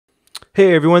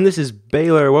Hey everyone, this is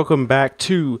Baylor. Welcome back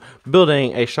to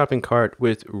building a shopping cart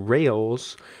with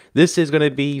Rails. This is going to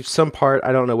be some part,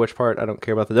 I don't know which part, I don't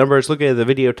care about the numbers. Look at the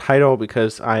video title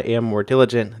because I am more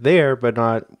diligent there, but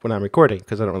not when I'm recording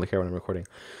because I don't really care when I'm recording.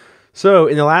 So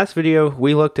in the last video,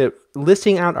 we looked at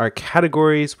listing out our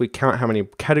categories. We count how many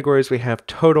categories we have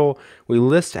total. We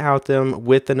list out them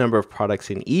with the number of products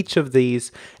in each of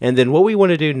these. And then what we want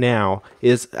to do now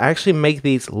is actually make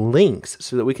these links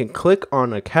so that we can click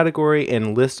on a category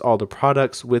and list all the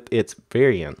products with its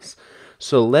variants.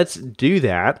 So let's do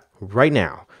that right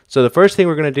now. So the first thing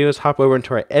we're going to do is hop over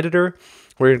into our editor.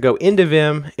 We're going to go into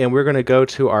Vim and we're going to go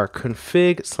to our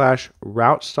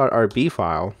config/routes.rb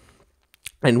file.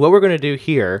 And what we're going to do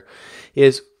here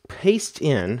is paste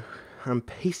in, I'm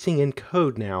pasting in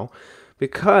code now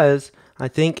because I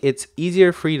think it's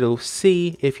easier for you to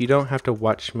see if you don't have to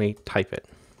watch me type it.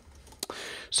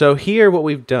 So here what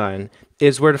we've done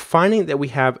is we're defining that we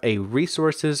have a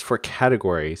resources for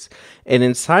categories. And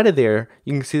inside of there,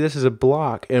 you can see this is a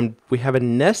block and we have a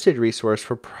nested resource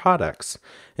for products.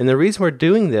 And the reason we're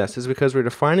doing this is because we're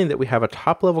defining that we have a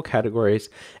top level categories,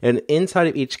 and inside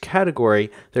of each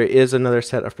category, there is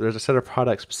there's a set of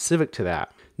products specific to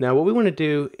that. Now, what we want to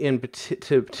do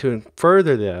to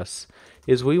further this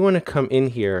is we want to come in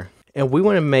here and we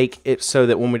want to make it so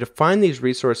that when we define these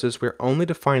resources, we're only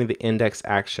defining the index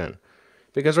action.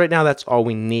 Because right now that's all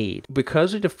we need.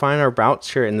 Because we define our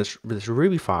routes here in this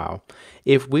Ruby file,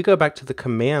 if we go back to the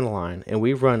command line and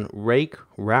we run rake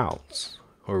routes,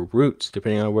 or routes,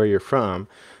 depending on where you're from.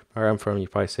 Where I'm from, you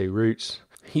probably say routes.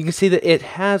 You can see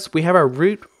that we have our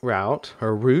root route,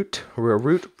 or root.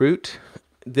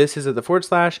 This is at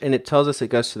the / and it tells us it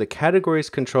goes to the categories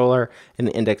controller and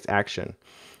the index action.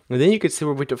 And then you can see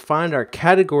where we defined our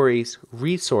categories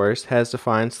resource has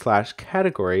defined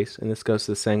 /categories, and this goes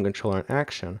to the same controller and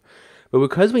action. But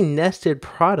because we nested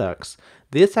products,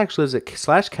 this actually is a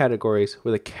 /categories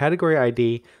with a category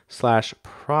ID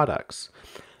 /products.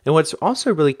 And what's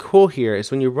also really cool here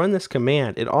is when you run this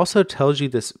command, it also tells you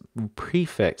this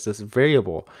prefix, this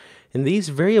variable. And these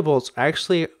variables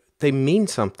actually, they mean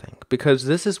something because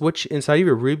this is what inside of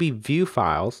your Ruby view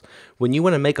files, when you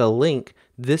want to make a link,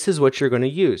 this is what you're going to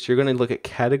use. You're going to look at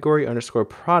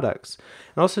category_products.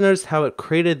 And also notice how it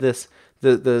created this,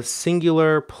 the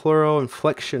singular, plural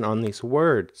inflection on these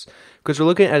words. Because we're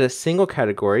looking at a single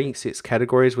category. You see it's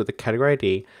categories with a category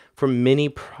ID for many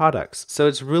products. So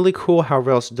it's really cool how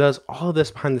Rails does all of this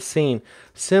behind the scene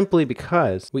simply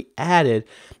because we added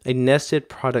a nested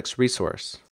products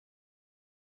resource.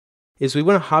 We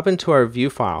want to hop into our view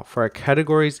file for our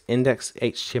categories index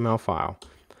HTML file.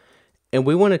 And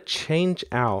we want to change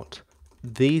out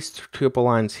these tuple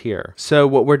lines here. So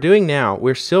what we're doing now,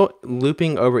 we're still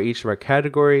looping over each of our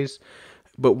categories,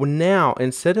 but now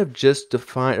instead of just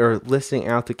listing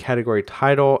out the category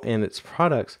title and its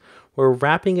products, we're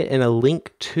wrapping it in a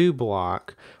link to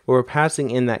block where we're passing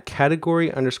in that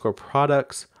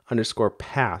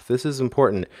category_products_path. This is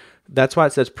important. That's why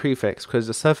it says prefix, because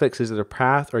the suffix is either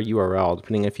path or URL,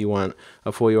 depending if you want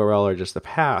a full URL or just the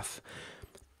path.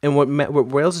 And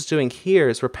what Rails is doing here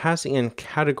is we're passing in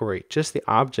category, just the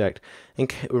object.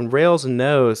 And Rails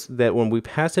knows that when we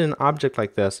pass in an object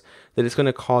like this, that it's going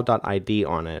to call .id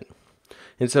on it.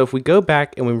 And so if we go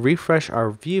back and we refresh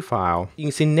our view file, you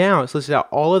can see now it's listed out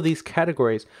all of these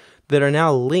categories that are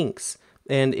now links.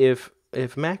 And if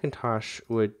Macintosh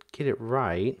would get it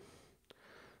right,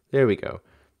 there we go.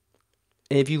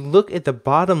 And if you look at the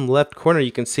bottom left corner,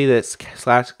 you can see that it's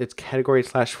category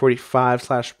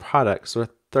 /45/products or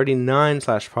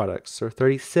 39/products or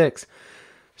 36.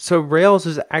 So Rails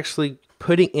is actually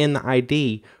putting in the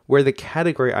ID where the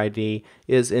category ID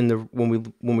is in when we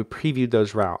previewed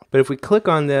those routes. But if we click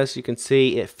on this, you can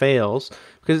see it fails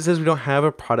because it says we don't have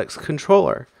a products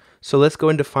controller. So let's go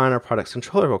and define our products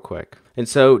controller real quick. And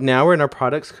so now we're in our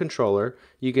products controller.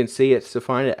 You can see it's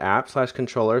defined at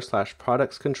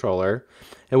app/controller/products controller.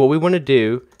 And what we want to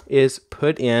do is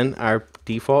put in our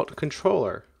default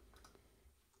controller.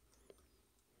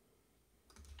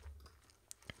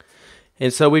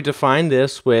 And so we define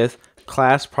this with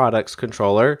class products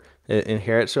controller, it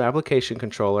inherits our application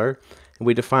controller. And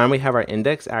we have our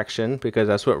index action because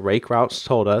that's what rake routes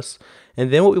told us.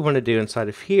 And then what we want to do inside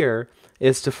of here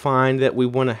is define that we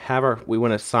want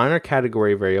to assign our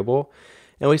category variable.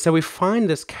 And we said we find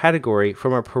this category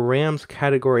from our params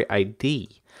category ID.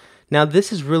 Now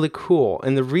this is really cool.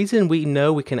 And the reason we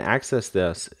know we can access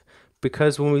this,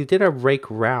 because when we did our rake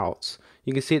routes,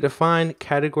 you can see it defined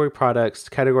category products,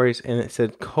 categories, and it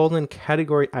said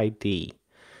 :category ID.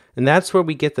 And that's where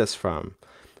we get this from.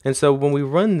 And so when we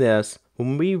run this,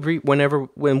 when we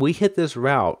hit this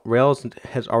route, Rails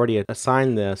has already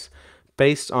assigned this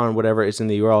based on whatever is in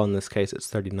the URL. In this case, it's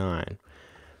 39.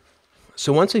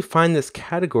 So once we find this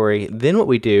category, then what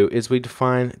we do is we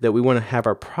define that we want to have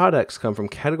our products come from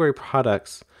category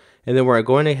products, and then we're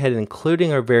going ahead and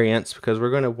including our variants because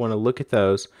we're going to want to look at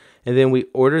those, and then we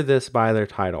order this by their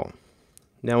title.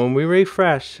 Now when we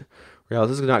refresh,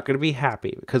 Rails is not going to be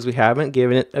happy because we haven't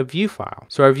given it a view file.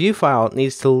 So our view file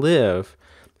needs to live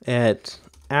at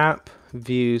app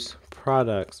views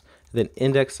products, then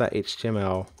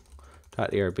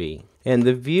index.html.rb. And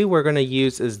the view we're going to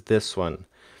use is this one.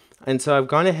 And so I've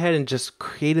gone ahead and just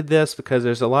created this because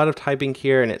there's a lot of typing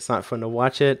here and it's not fun to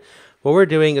watch it. What we're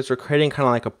doing is we're creating kind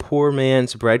of like a poor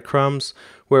man's breadcrumbs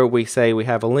where we say we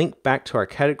have a link back to our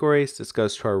categories. This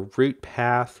goes to our root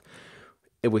path.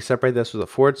 If we separate this with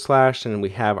a / and we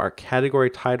have our category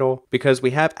title, because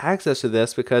we have access to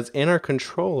this because in our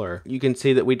controller, you can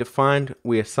see that we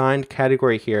assigned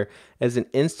category here as an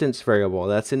instance variable.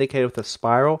 That's indicated with a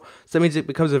spiral. So that means it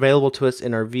becomes available to us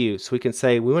in our view. So we can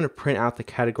say we want to print out the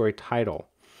category title.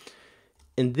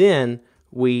 And then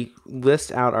we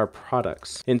list out our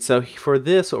products. And so for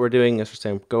this, what we're doing is we're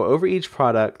saying go over each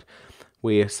product.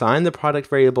 We assign the product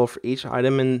variable for each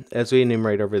item as we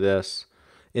enumerate over this.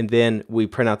 And then we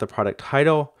print out the product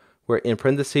title. We're in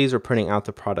parentheses, we're printing out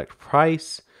the product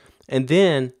price. And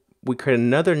then we create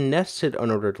another nested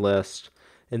unordered list.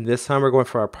 And this time we're going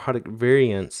for our product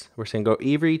variants. We're saying go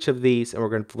over each of these and we're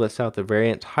going to list out the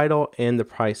variant title and the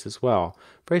price as well.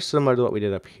 Very similar to what we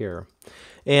did up here.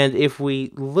 And if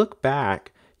we look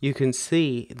back, you can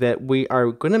see that we are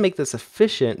going to make this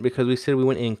efficient because we said we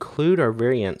want to include our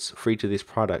variants for each of these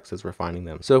products as we're finding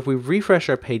them. So if we refresh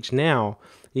our page now,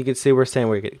 you can see we're saying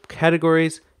we get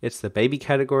categories, it's the baby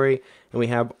category, and we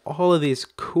have all of these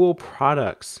cool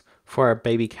products for our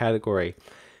baby category.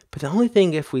 But the only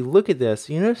thing, if we look at this,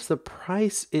 you notice the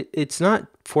price, it's not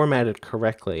formatted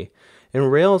correctly. And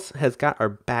Rails has got our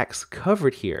backs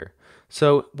covered here.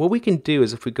 So what we can do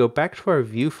is if we go back to our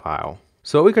view file,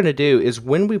 so what we're going to do is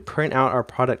when we print out our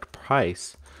product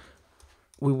price,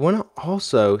 we want to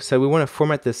also say we want to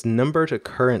format this number to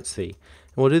currency.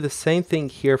 And we'll do the same thing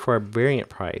here for our variant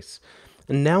price.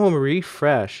 And now when we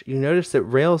refresh, you notice that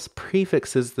Rails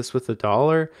prefixes this with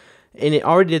 $, and it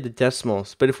already did the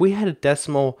decimals. But if we had a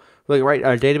decimal, like right,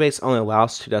 our database only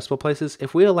allows 2 decimal places.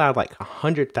 If we allowed like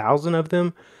 100,000 of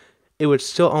them, it would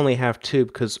still only have 2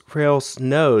 because Rails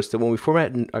knows that when we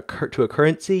format to a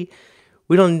currency,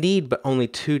 we don't need but only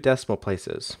 2 decimal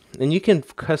places. And you can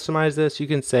customize this. You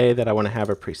can say that I want to have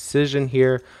a precision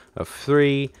here of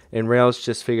 3, and Rails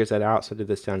just figures that out. So I did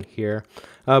this down here.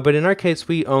 But in our case,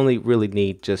 we only really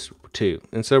need just 2.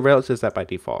 And so Rails does that by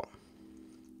default.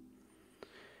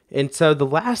 And so the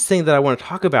last thing that I want to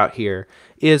talk about here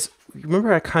is,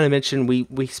 remember I kind of mentioned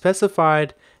we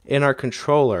specified in our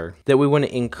controller that we want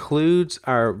to include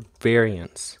our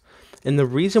variants. And the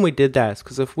reason we did that is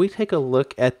because if we take a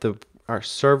look at our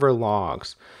server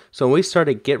logs, so when we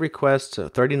started get requests to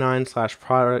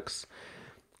 39/products,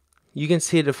 you can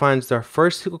see it defines our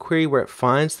first SQL query where it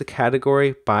finds the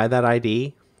category by that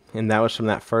ID. And that was from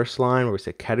that first line where we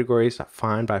said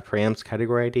categories.find by params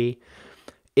category ID.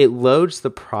 It loads the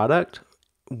product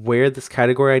where this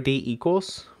category ID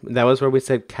equals. That was where we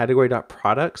said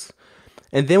category.products.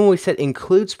 And then when we said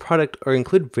includes product or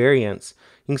include variants,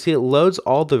 you can see it loads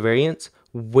all the variants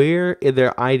where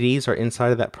their IDs are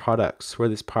inside of that products, where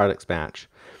these products match.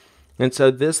 And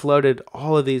so this loaded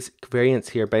all of these variants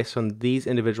here based on these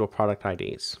individual product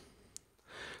IDs.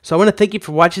 So I want to thank you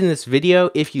for watching this video.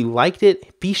 If you liked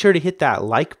it, be sure to hit that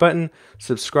like button,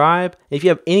 subscribe. If you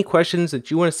have any questions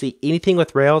that you want to see anything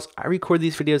with Rails, I record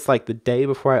these videos like the day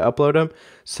before I upload them.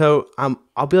 So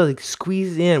I'll be able to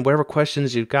squeeze in whatever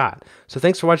questions you've got. So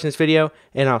thanks for watching this video,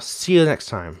 and I'll see you next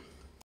time.